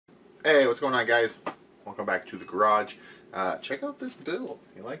Hey, what's going on, guys? Welcome back to the garage. Check out this build.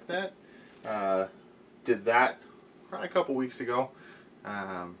 You like that? Did that probably a couple weeks ago.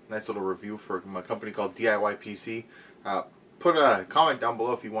 Nice little review for my company called DIY PC. Put a comment down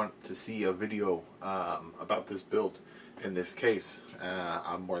below if you want to see a video about this build in this case.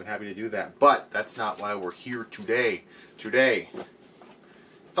 I'm more than happy to do that. But that's not why we're here today. Today,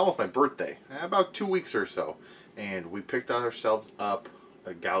 it's almost my birthday. About 2 weeks or so. And we picked ourselves up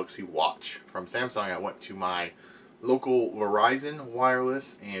a Galaxy Watch from Samsung. I went to my local Verizon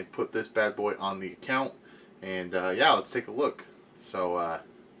wireless and put this bad boy on the account. And yeah, let's take a look. So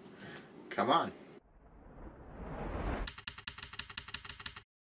come on.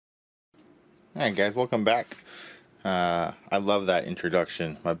 Alright guys, welcome back. I love that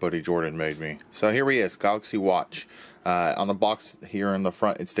introduction my buddy Jordan made me. So here he is, Galaxy Watch. On the box here in the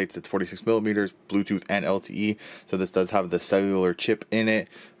front it states it's 46 millimeters, Bluetooth and LTE. So this does have the cellular chip in it.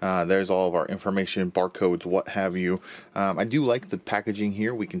 There's all of our information, barcodes, what have you. I do like the packaging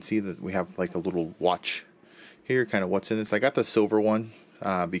here. We can see that we have like a little watch here, kind of what's in it. So I got the silver one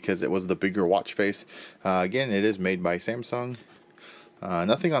because it was the bigger watch face. Again, it is made by Samsung.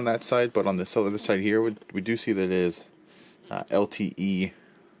 Nothing on that side, but on this other side here, we do see that it is LTE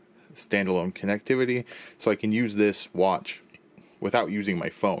standalone connectivity, so I can use this watch without using my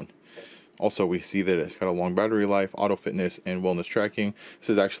phone. Also, we see that it's got a long battery life, auto fitness, and wellness tracking.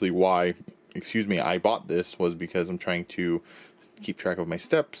 This is actually why, I bought this, was because I'm trying to keep track of my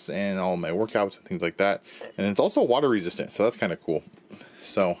steps and all my workouts and things like that. And it's also water resistant, so that's kind of cool.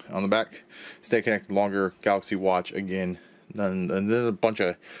 So on the back, stay connected longer, Galaxy Watch again. And there's a bunch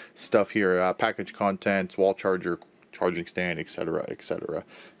of stuff here, package contents, wall charger, charging stand, etc., etc.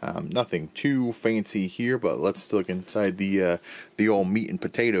 Nothing too fancy here, but let's look inside the old meat and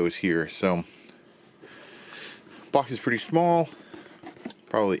potatoes here. So, box is pretty small,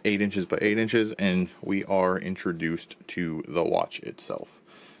 probably 8 inches by 8 inches, and we are introduced to the watch itself.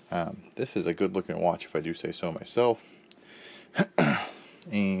 This is a good looking watch, if I do say so myself.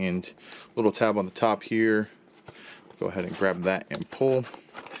 And little tab on the top here. Go ahead and grab that and pull,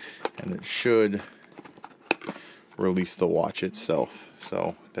 and it should release the watch itself.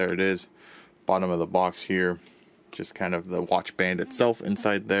 So there it is, bottom of the box here, just kind of the watch band itself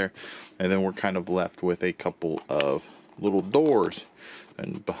inside there, and then we're kind of left with a couple of little doors.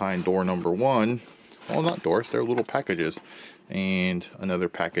 And behind door number one, well, not doors, they're little packages, and another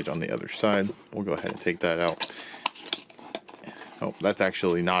package on the other side. We'll go ahead and take that out. Oh, that's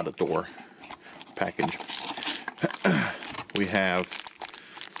actually not a door package. We have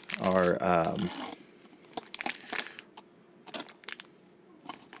our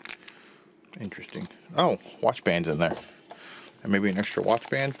interesting, watch bands in there, and maybe an extra watch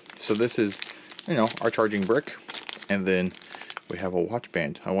band. So this is, our charging brick, and then we have a watch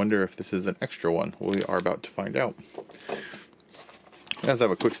band. I wonder if this is an extra one. We are about to find out. It does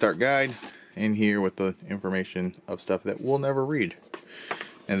have a quick start guide in here with the information of stuff that we'll never read.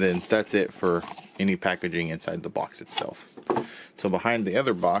 And then that's it for any packaging inside the box itself. So behind the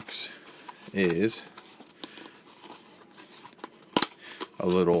other box is a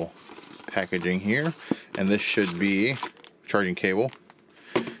little packaging here, and this should be charging cable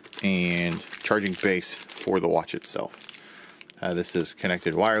and charging base for the watch itself. This is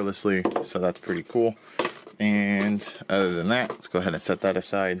connected wirelessly, so that's pretty cool. And other than that, let's go ahead and set that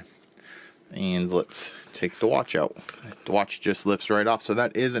aside, and let's take the watch out. The watch just lifts right off, so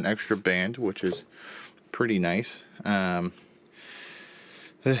that is an extra band, which is pretty nice.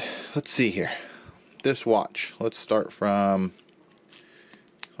 Let's see here. This watch, let's start from,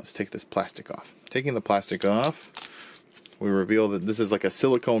 let's take this plastic off. Taking the plastic off, we reveal that this is like a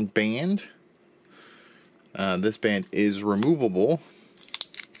silicone band. This band is removable.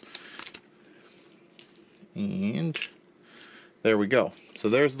 And there we go. So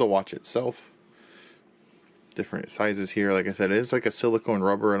there's the watch itself. Different sizes here. Like I said, it is like a silicone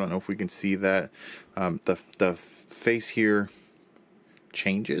rubber. I don't know if we can see that. The face here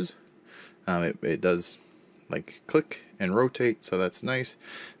changes. It does like click and rotate, so that's nice.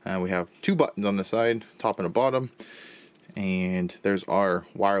 We have 2 buttons on the side, top and a bottom, and there's our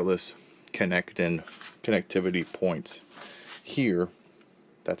wireless connectivity points here.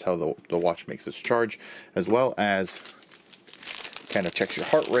 That's how the watch makes its charge, as well as kind of checks your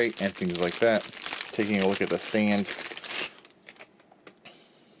heart rate and things like that. Taking a look at the stand.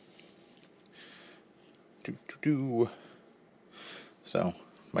 So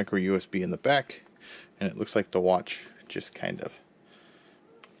micro USB in the back, and it looks like the watch just kind of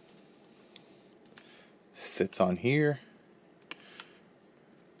sits on here,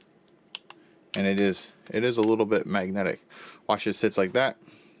 and it is a little bit magnetic. Watch, it sits like that,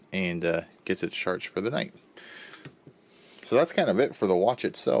 and gets its charge for the night. So that's kind of it for the watch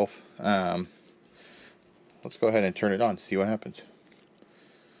itself. Let's go ahead and turn it on, see what happens.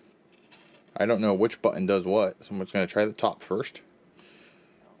 I don't know which button does what, so I'm just going to try the top first.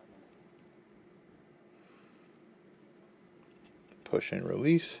 Push and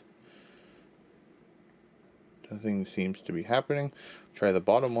release. Nothing seems to be happening. Try the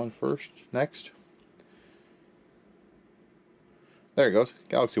bottom one first, next. There it goes,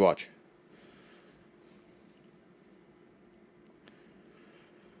 Galaxy Watch.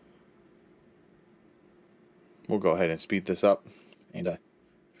 We'll go ahead and speed this up and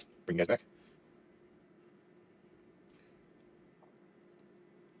bring you guys back.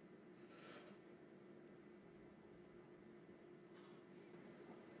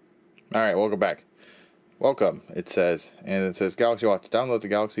 Alright, welcome back. Welcome, it says. And it says Galaxy Watch. Download the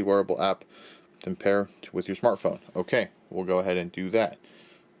Galaxy wearable app to pair with your smartphone. Okay, we'll go ahead and do that.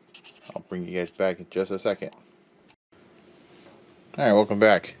 I'll bring you guys back in just a second. Alright, welcome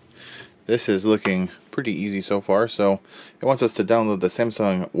back. This is looking pretty easy so far. So it wants us to download the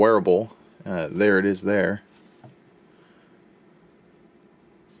Samsung wearable. There it is there.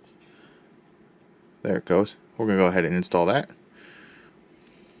 There it goes. We're going to go ahead and install that.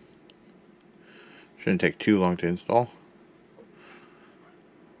 Shouldn't take too long to install.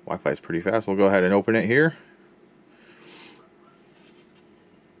 Wi-Fi is pretty fast. We'll go ahead and open it here.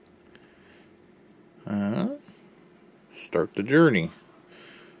 Start the journey.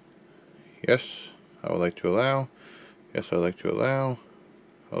 Yes, I would like to allow. Yes, I would like to allow.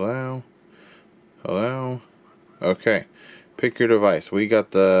 Allow. Allow. Okay. Pick your device. We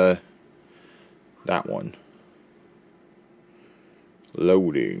got that one.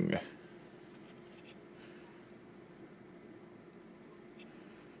 Loading.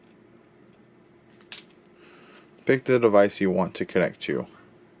 Pick the device you want to connect to.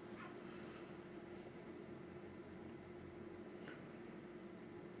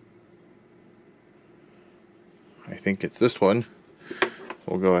 I think it's this one.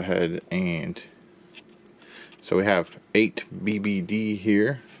 We'll go ahead and... So we have 8 BBD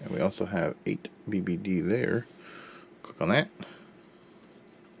here, and we also have 8 BBD there. Click on that.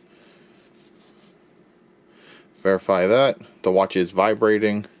 Verify that. The watch is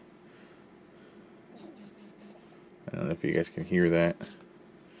vibrating. I don't know if you guys can hear that.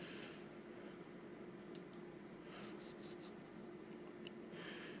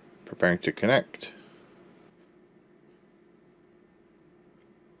 Preparing to connect.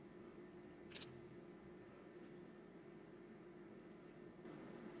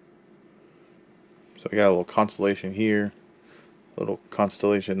 So we got a little constellation here, a little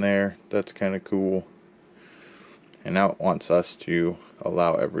constellation there. That's kind of cool. And now it wants us to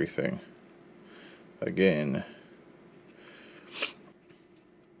allow everything. Again.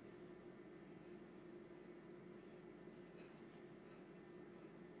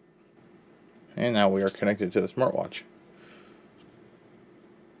 And now we are connected to the smartwatch.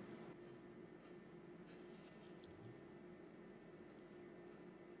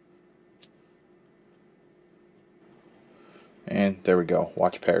 And there we go,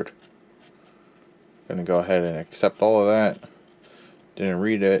 watch paired. Gonna go ahead and accept all of that. Didn't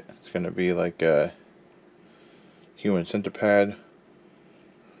read it. It's gonna be like a human centipede.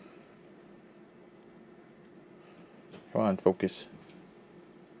 Come on, focus.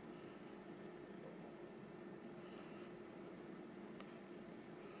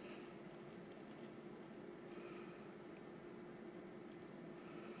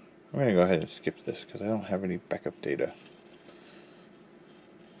 I'm going to go ahead and skip this because I don't have any backup data.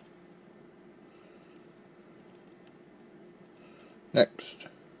 Next.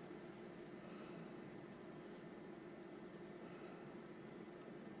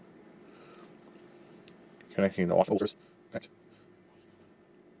 Connecting the watch holders. Connect.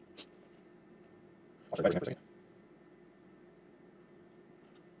 Watch it back for a second.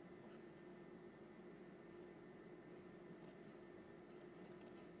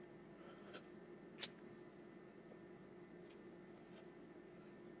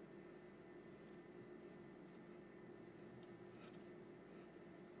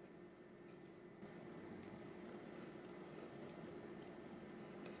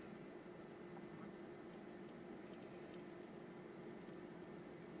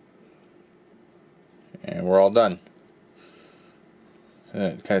 And we're all done.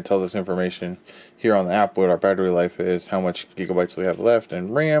 And it kind of tells us information here on the app what our battery life is, how much gigabytes we have left,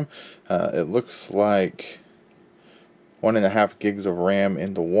 and RAM. It looks like 1.5 gigs of RAM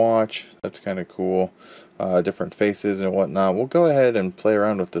in the watch. That's kind of cool. Different faces and whatnot. We'll go ahead and play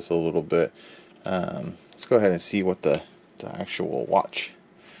around with this a little bit. Let's go ahead and see what the actual watch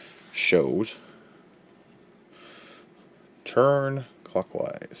shows turn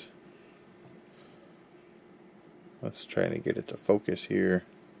clockwise. Let's try to get it to focus here.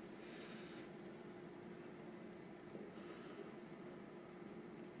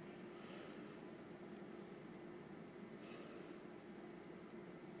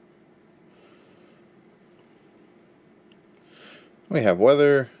 We have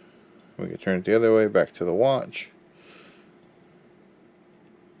weather. We can turn it the other way, back to the watch.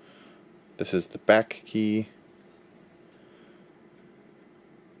 This is the back key.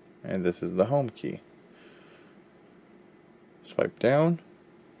 And this is the home key. Swipe down.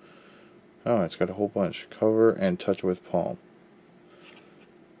 Oh, it's got a whole bunch. Cover and touch with palm.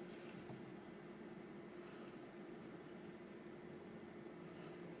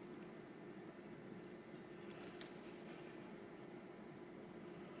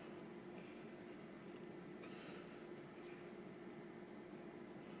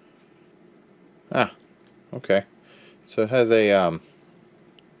 Ah, okay. So it has a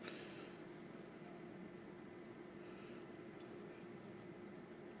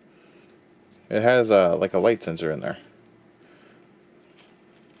like a light sensor in there.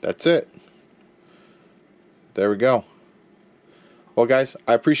 That's it. There we go. Well, guys,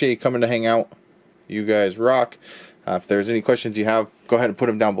 I appreciate you coming to hang out. You guys rock. If there's any questions you have, go ahead and put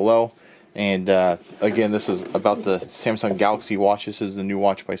them down below. And again, this is about the Samsung Galaxy Watch. This is the new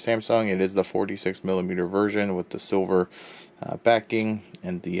watch by Samsung. It is the 46mm version with the silver backing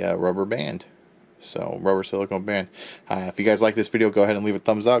and the rubber band. So, rubber silicone band. If you guys like this video, go ahead and leave a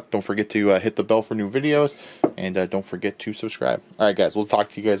thumbs up. Don't forget to hit the bell for new videos. And don't forget to subscribe. Alright, guys, we'll talk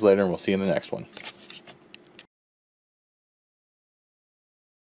to you guys later, and we'll see you in the next one.